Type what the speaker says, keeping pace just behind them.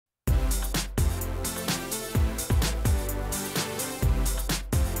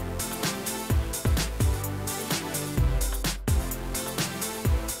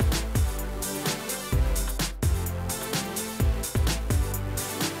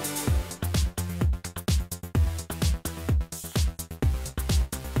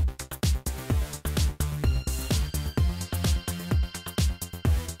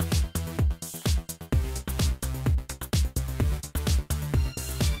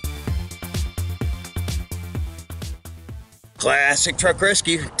Classic Truck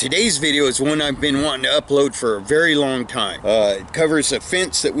Rescue. Today's video is one I've been wanting to upload for a very long time. It covers a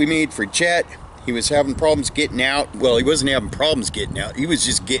fence that we made for Jet. He was having problems getting out. Well, he wasn't having problems getting out. He was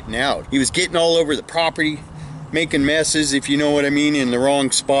just getting out. He was getting all over the property, making messes, if you know what I mean, in the wrong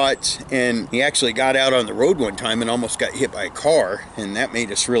spots. And he actually got out on the road one time and almost got hit by a car. And that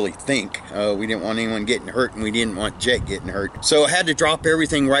made us really think. We didn't want anyone getting hurt, and we didn't want Jet getting hurt. So I had to drop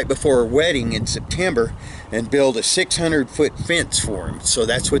everything right before our wedding in September and build a 600-foot fence for him. So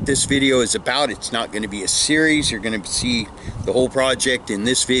that's what this video is about. It's not going to be a series. You're going to see the whole project in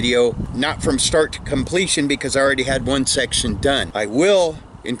this video, not from start to completion, because I already had one section done. I will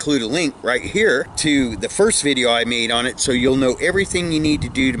include a link right here to the first video I made on it, so you'll know everything you need to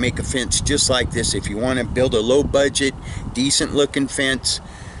do to make a fence just like this. If you want to build a low budget, decent looking fence,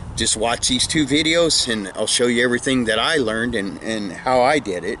 just watch these two videos and I'll show you everything that I learned and how I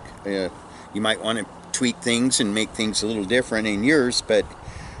did it. You might want to tweak things and make things a little different in yours, but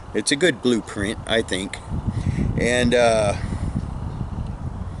it's a good blueprint, I think. And oh,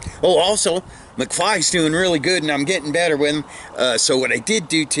 also McFly's doing really good and I'm getting better with him. So what I did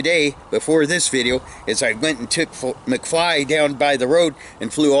do today before this video is I went and took McFly down by the road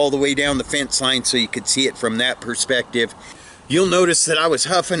and flew all the way down the fence line so you could see it from that perspective. You'll notice that I was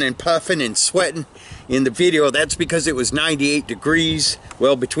huffing and puffing and sweating in the video. That's because it was 98 degrees,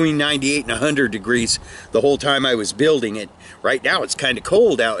 well, between 98 and 100 degrees the whole time I was building it. Right now it's kind of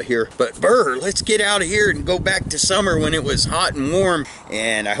cold out here, but brr, let's get out of here and go back to summer when it was hot and warm.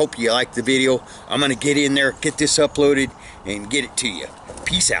 And I hope you like the video. I'm gonna get in there, get this uploaded, and get it to you.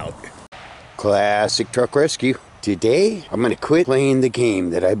 Peace out. Classic Truck Rescue. Today I'm gonna quit playing the game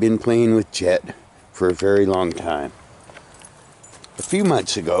that I've been playing with Jet for a very long time. A few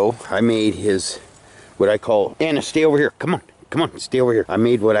months ago, I made his, what I call, Anna, stay over here, come on, stay over here. I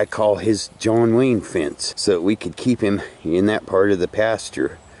made what I call his John Wayne fence, so that we could keep him in that part of the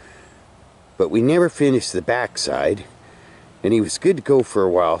pasture. But we never finished the backside, and he was good to go for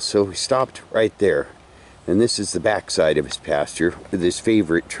a while, so we stopped right there. And this is the backside of his pasture, with his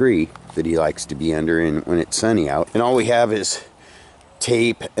favorite tree that he likes to be under when it's sunny out. And all we have is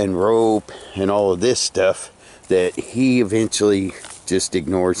tape and rope and all of this stuff that he eventually just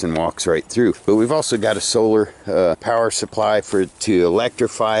ignores and walks right through. But we've also got a solar power supply to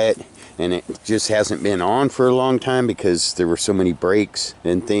electrify it, and it just hasn't been on for a long time because there were so many breaks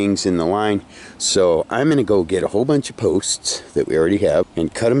and things in the line. So I'm gonna go get a whole bunch of posts that we already have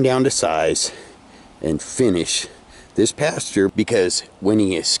and cut them down to size and finish this pasture, because when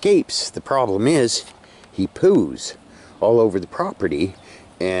he escapes, the problem is he poos all over the property.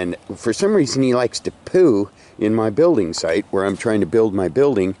 And for some reason he likes to poo in my building site where I'm trying to build my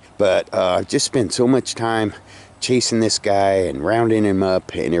building. But I've just spent so much time chasing this guy and rounding him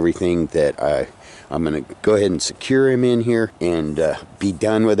up and everything that I'm going to go ahead and secure him in here and be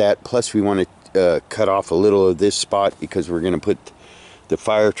done with that. Plus we want to cut off a little of this spot because we're going to put the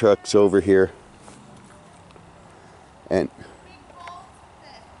fire trucks over here. And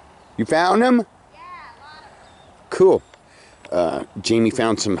you found them? Yeah, a lot of them. Cool. Jamie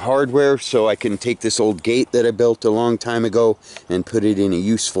found some hardware so I can take this old gate that I built a long time ago and put it in a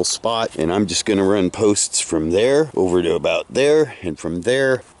useful spot. And I'm just going to run posts from there over to about there, and from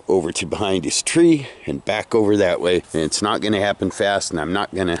there over to behind his tree and back over that way. And it's not going to happen fast, and I'm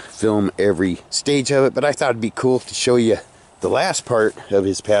not going to film every stage of it, but I thought it'd be cool to show you the last part of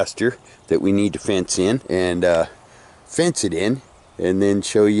his pasture that we need to fence in, and fence it in, and then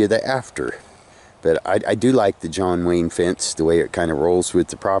show you the after. But I do like the John Wayne fence, the way it kind of rolls with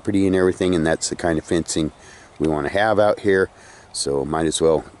the property and everything, and that's the kind of fencing we want to have out here. So might as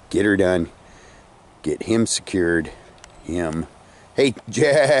well get her done, get him secured, him. Hey,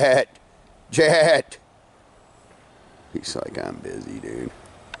 Jet! Jet! He's like, I'm busy, dude.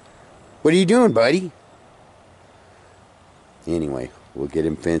 What are you doing, buddy? Anyway, we'll get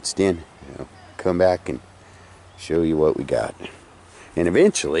him fenced in. Come back and show you what we got. And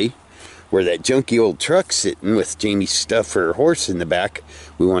eventually, where that junky old truck's sitting with Jamie's stuff for her horse in the back,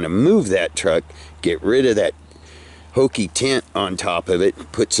 we want to move that truck, get rid of that hokey tent on top of it,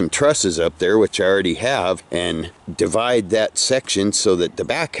 put some trusses up there, which I already have, and divide that section so that the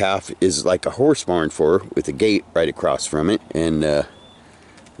back half is like a horse barn for her with a gate right across from it. And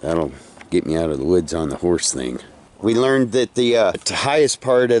that'll get me out of the woods on the horse thing. We learned that the highest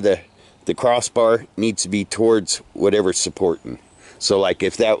part of the crossbar needs to be towards whatever's supporting. So like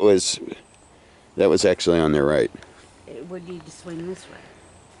if that was actually on there, right? It would need to swing this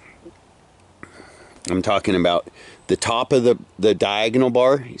way. I'm talking about the top of the diagonal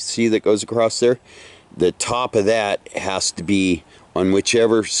bar, you see that goes across there? The top of that has to be on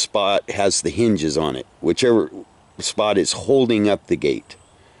whichever spot has the hinges on it. Whichever spot is holding up the gate.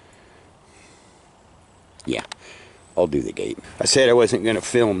 Yeah, I'll do the gate. I said I wasn't going to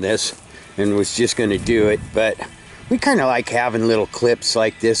film this and was just going to do it, but we kind of like having little clips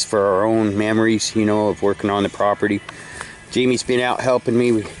like this for our own memories, you know, of working on the property. Jamie's been out helping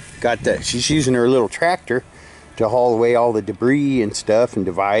me. We got she's using her little tractor to haul away all the debris and stuff and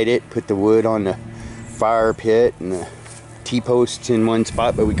divide it, put the wood on the fire pit and the T-posts in one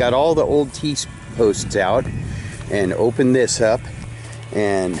spot, but we got all the old T-posts out and opened this up,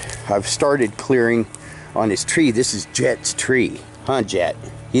 and I've started clearing on his tree. This is Jet's tree, huh, Jet?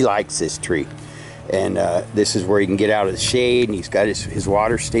 He likes this tree, and this is where he can get out of the shade, and he's got his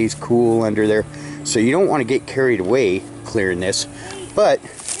water stays cool under there, so you don't want to get carried away clearing this. But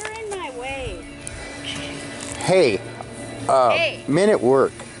you're in my way. Hey, Hey. men at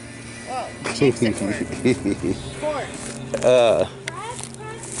work. Whoa, chicks at work. Of course.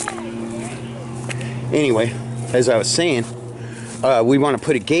 Anyway, as I was saying, we want to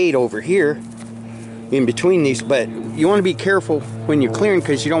put a gate over here in between these, but you want to be careful when you're clearing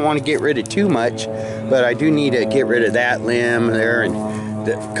because you don't want to get rid of too much. But I do need to get rid of that limb there and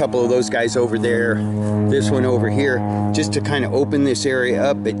a couple of those guys over there, this one over here, just to kind of open this area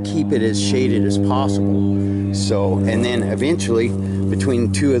up but keep it as shaded as possible. So, and then eventually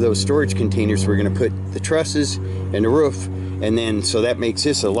between two of those storage containers we're going to put the trusses and the roof, and then so that makes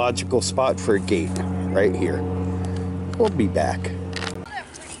this a logical spot for a gate right here. We'll be back.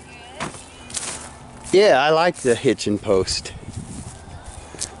 Yeah, I like the hitching post.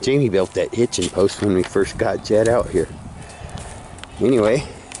 Jamie built that hitching post when we first got Jet out here. Anyway,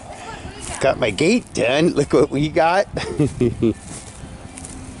 got my gate done. Look what we got.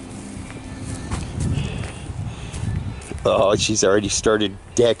 Oh, she's already started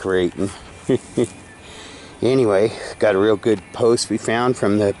decorating. Anyway, got a real good post we found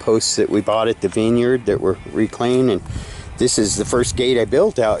from the posts that we bought at the vineyard that were reclaimed, and this is the first gate I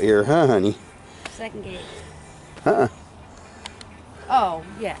built out here, huh, honey? Second gate. Huh? Oh,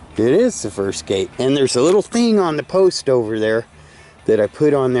 yeah. It is the first gate, and there's a little thing on the post over there that I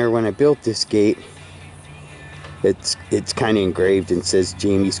put on there when I built this gate. It's kind of engraved and says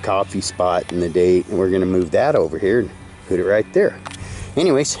Jamie's coffee spot and the date, and we're going to move that over here and put it right there.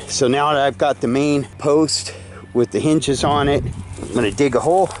 Anyways, so now that I've got the main post with the hinges on it, I'm going to dig a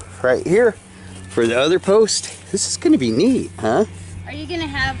hole right here for the other post. This is going to be neat, huh? Are you going to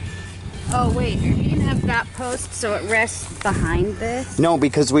have... Oh, wait. Are you going to have that post so it rests behind this? No,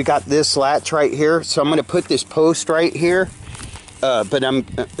 because we got this latch right here, so I'm going to put this post right here. But I'm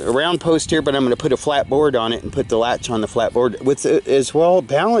a round post here, but I'm going to put a flat board on it and put the latch on the flat board. With it, as well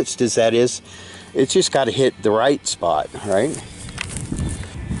balanced as that is, it's just got to hit the right spot, right?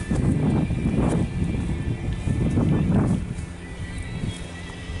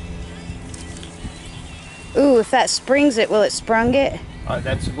 Ooh, if that springs it, will it sprung it?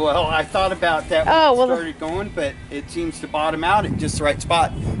 Well, I thought about that when Oh, it well, started going, but it seems to bottom out at just the right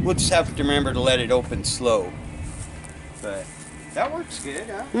spot. We'll just have to remember to let it open slow. But that works good,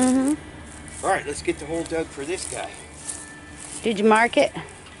 huh? Mm-hmm. All right, let's get the hole dug for this guy. Did you mark it?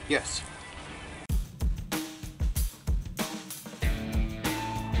 Yes.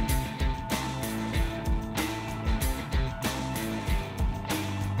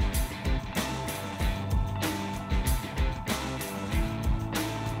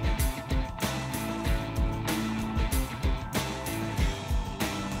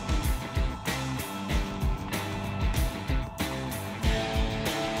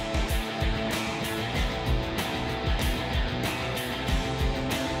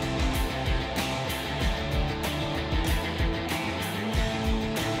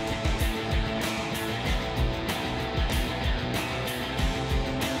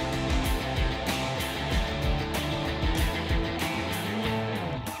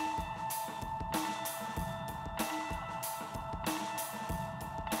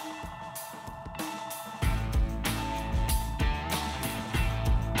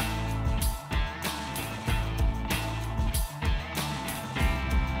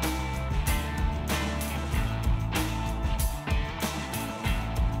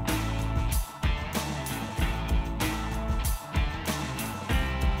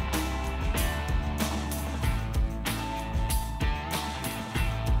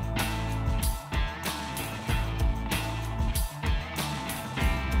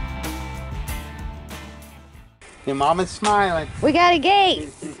 Your mama's smiling. We got a gate.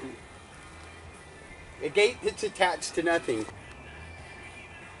 A gate that's attached to nothing.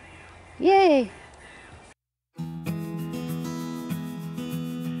 Yay.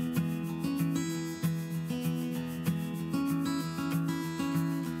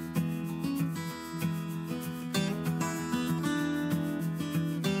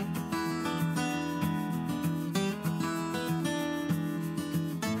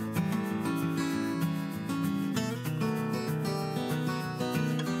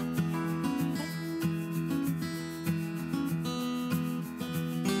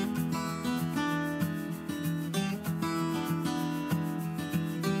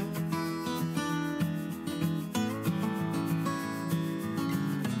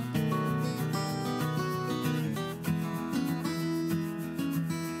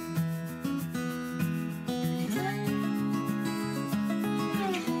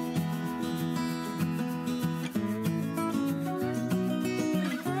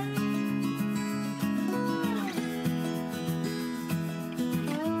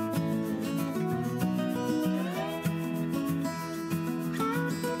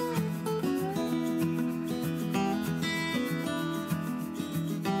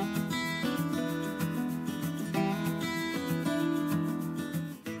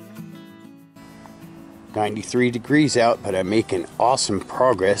 93 degrees out, but I'm making awesome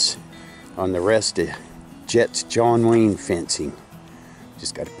progress on the rest of Jet's John Wayne fencing.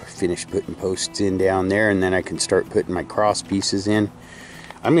 Just got to finish putting posts in down there, and then I can start putting my cross pieces in.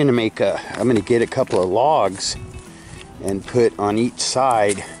 I'm gonna get a couple of logs and put on each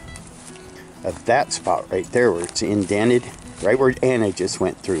side of that spot right there where it's indented, right where Anna just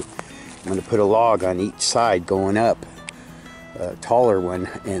went through. I'm gonna put a log on each side going up, a taller one,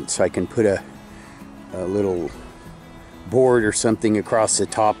 and so I can put a little board or something across the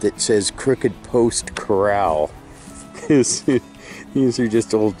top that says Crooked Post Corral. These are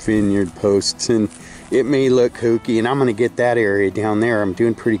just old vineyard posts, and it may look kooky, and I'm going to get that area down there. I'm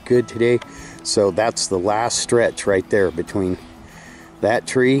doing pretty good today. So that's the last stretch right there between that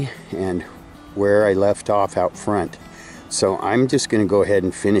tree and where I left off out front. So I'm just going to go ahead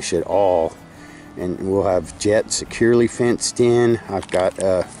and finish it all, and we'll have Jet securely fenced in. I've got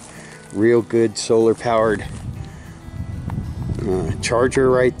a real good solar powered charger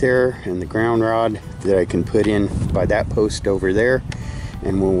right there, and the ground rod that I can put in by that post over there,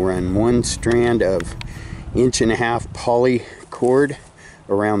 and we'll run one strand of 1.5" poly cord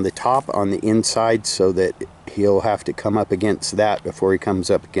around the top on the inside, so that he'll have to come up against that before he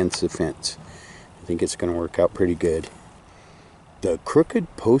comes up against the fence. I think it's going to work out pretty good. The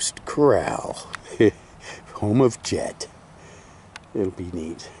Crooked Post Corral, home of Jet. It'll be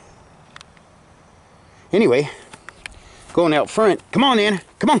neat. Anyway, going out front. Come on, Anna.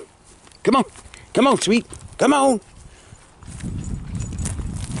 Come on. Come on. Come on, sweet. Come on.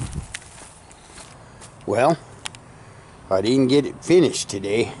 Well, I didn't get it finished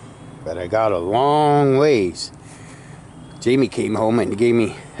today, but I got a long ways. Jamie came home and gave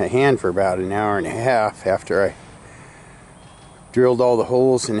me a hand for about 1.5 hours after I drilled all the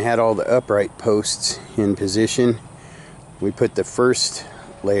holes and had all the upright posts in position. We put the first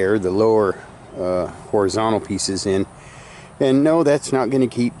layer, the lower horizontal pieces in, and no, that's not going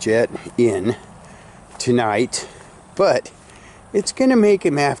to keep Jet in tonight, but it's going to make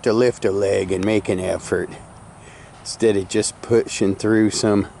him have to lift a leg and make an effort instead of just pushing through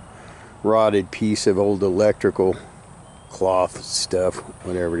some rotted piece of old electrical cloth stuff,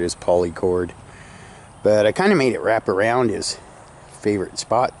 whatever it is, polycord. But I kind of made it wrap around his favorite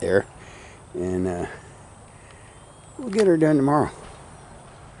spot there, and we'll get her done tomorrow.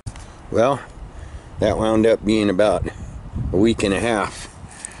 Well, that wound up being about 1.5 weeks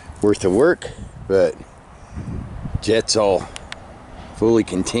worth of work, but Jet's all fully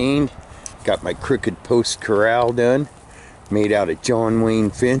contained. Got my Crooked Post Corral done, made out of John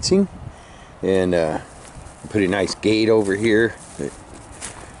Wayne fencing, and put a nice gate over here that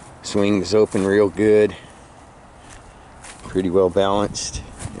swings open real good, pretty well balanced.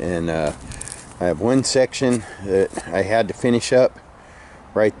 And I have one section that I had to finish up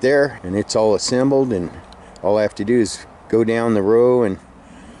right there, and it's all assembled, and all I have to do is go down the row and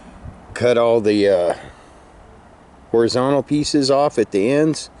cut all the horizontal pieces off at the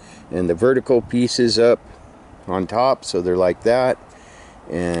ends and the vertical pieces up on top, so they're like that,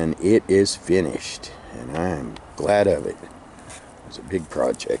 and it is finished, and I'm glad of it. It's a big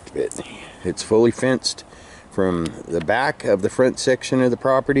project, but it's fully fenced from the back of the front section of the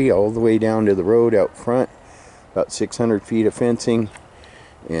property all the way down to the road out front. About 600 feet of fencing,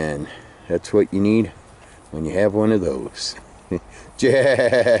 and that's what you need when you have one of those.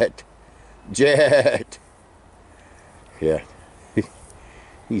 Jet! Jet! Yeah,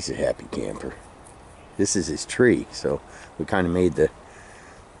 he's a happy camper. This is his tree, so we kind of made the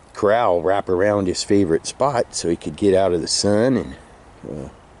corral wrap around his favorite spot so he could get out of the sun, and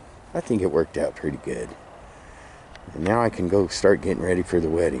I think it worked out pretty good. And now I can go start getting ready for the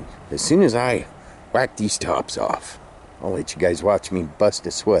wedding. As soon as I whack these tops off, I'll let you guys watch me bust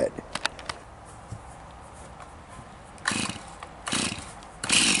a sweat.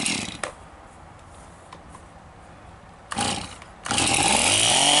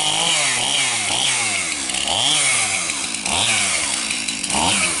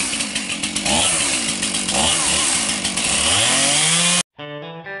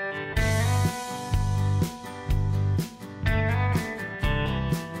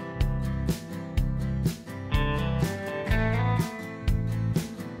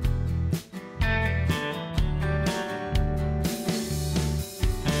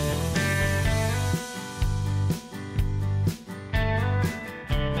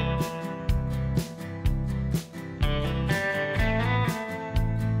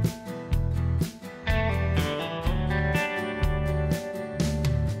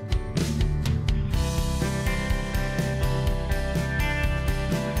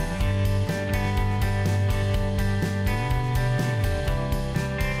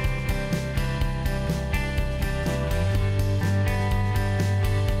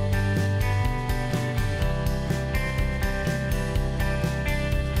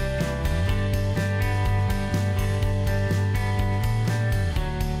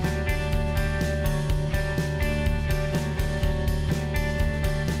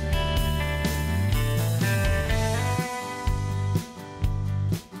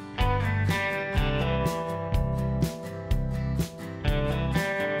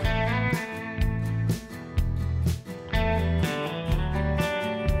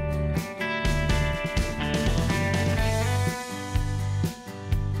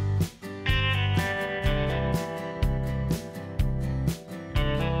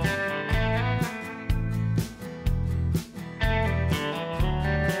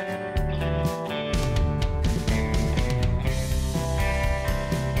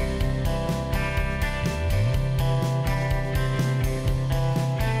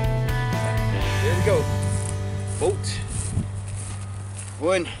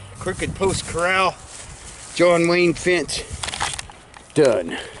 Crooked Post Corral, John Wayne fence,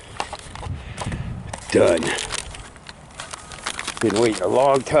 done. Done. Been waiting a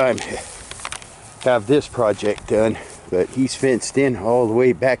long time to have this project done, but he's fenced in all the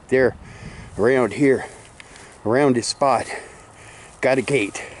way back there, around here, around his spot. Got a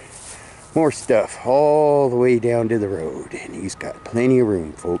gate. More stuff all the way down to the road, and he's got plenty of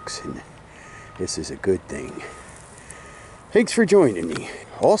room, folks, and this is a good thing. Thanks for joining me.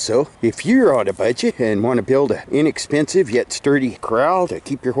 Also, if you're on a budget and want to build an inexpensive yet sturdy corral to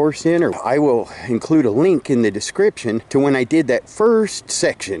keep your horse in, or I will include a link in the description to when I did that first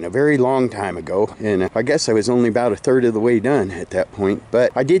section a very long time ago, and I guess I was only about a third of the way done at that point,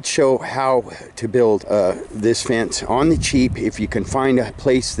 but I did show how to build this fence on the cheap. If you can find a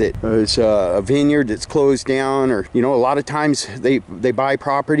place that is a vineyard that's closed down, or you know, a lot of times they buy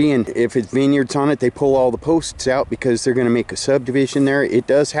property, and if it's vineyards on it, they pull all the posts out because they're going to make a subdivision there. It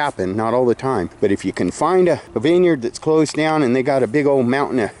does happen, not all the time, but if you can find a vineyard that's closed down and they got a big old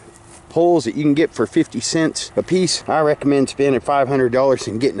mountain of poles that you can get for 50 cents a piece, I recommend spending $500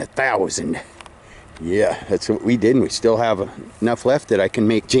 and getting 1,000. Yeah, that's what we did, and we still have enough left that I can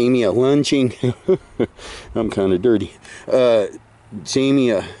make Jamie a lunging I'm kind of dirty, Jamie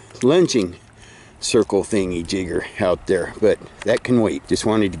a lunging circle thingy jigger out there, but that can wait. Just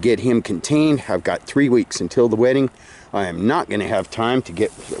wanted to get him contained. I've got 3 weeks until the wedding. I am not going to have time to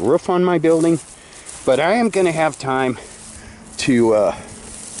get the roof on my building, but I am going to have time to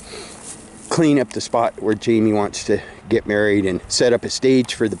clean up the spot where Jamie wants to get married and set up a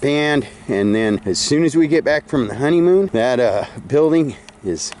stage for the band. And then as soon as we get back from the honeymoon, that building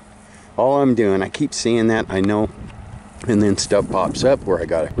is all I'm doing. I keep seeing that, I know. And then stuff pops up where I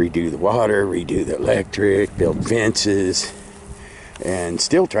gotta redo the water, redo the electric, build fences, and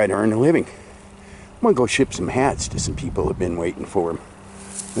still try to earn a living. I'm gonna go ship some hats to some people who have been waiting for them.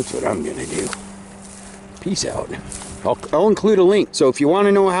 That's what I'm gonna do. Peace out. I'll include a link. So if you want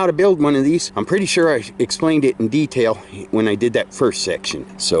to know how to build one of these, I'm pretty sure I explained it in detail when I did that first section.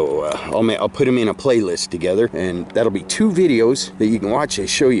 So I'll put them in a playlist together, and that'll be 2 videos that you can watch. They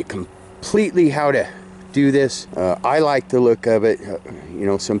show you completely how to do this. I like the look of it. You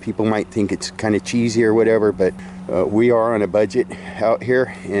know, some people might think it's kind of cheesy or whatever, but we are on a budget out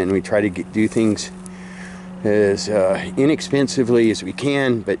here, and we try to do things as inexpensively as we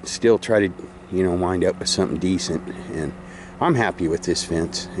can, but still try to, you know, wind up with something decent. And I'm happy with this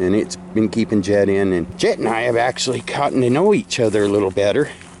fence, and it's been keeping Jet in, and Jet and I have actually gotten to know each other a little better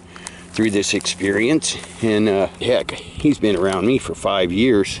through this experience. And heck, he's been around me for 5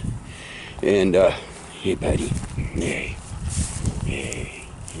 years, and hey buddy, hey,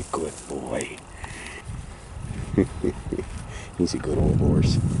 you're a good boy. He's a good old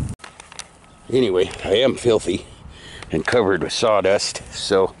horse. Anyway, I am filthy and covered with sawdust,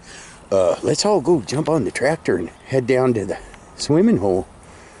 so let's all go jump on the tractor and head down to the swimming hole.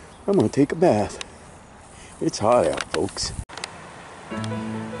 I'm gonna take a bath. It's hot out, folks.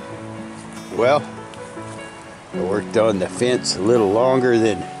 Well, I worked on the fence a little longer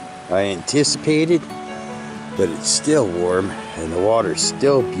than I anticipated, but it's still warm and the water's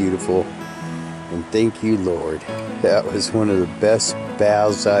still beautiful, and thank you, Lord. That was one of the best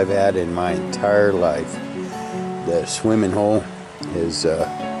baths I've had in my entire life. The swimming hole has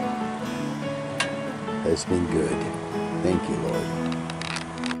been good. Thank you, Lord.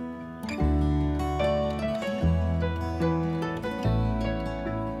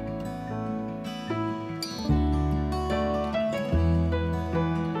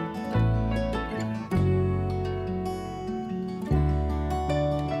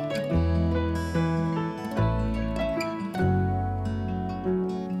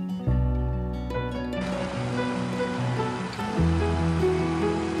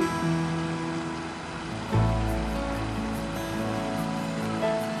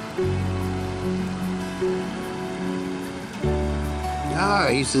 Ah,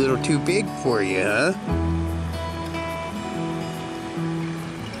 he's a little too big for you, huh?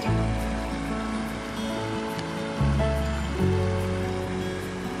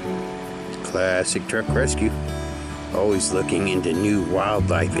 Classic truck rescue. Always looking into new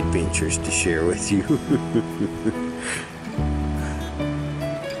wildlife adventures to share with you.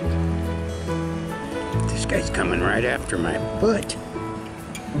 This guy's coming right after my foot.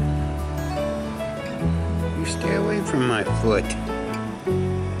 You stay away from my foot.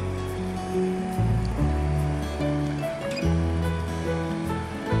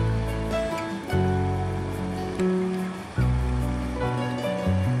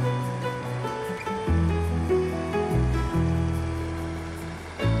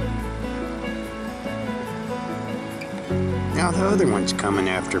 now the other one's coming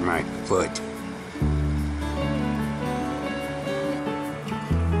after my foot.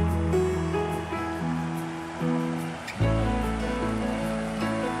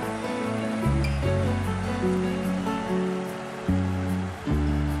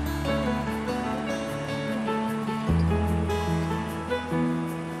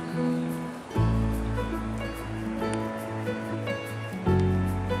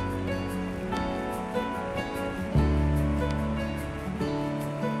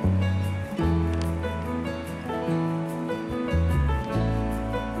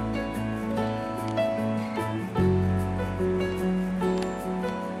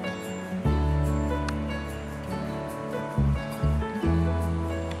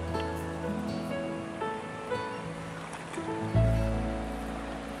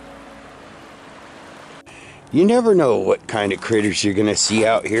 You never know what kind of critters you're gonna see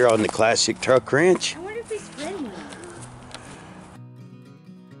out here on the Classic Truck Ranch. I wonder if he's spreading them.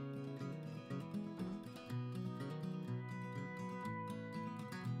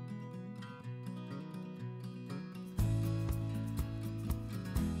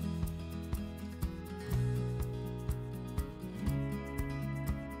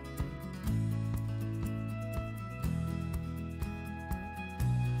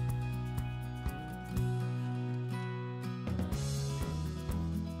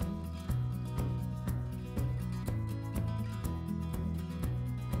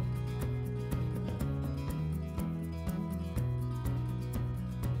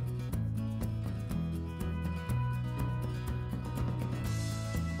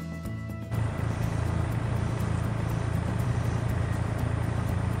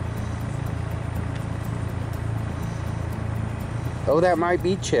 Oh, that might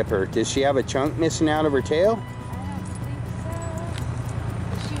be Chipper. Does she have a chunk missing out of her tail? I don't think so.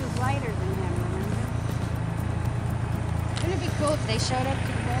 But she was lighter than him, remember? Wouldn't it be cool if they showed up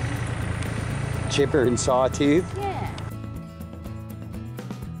together? Chipper and Sawtooth?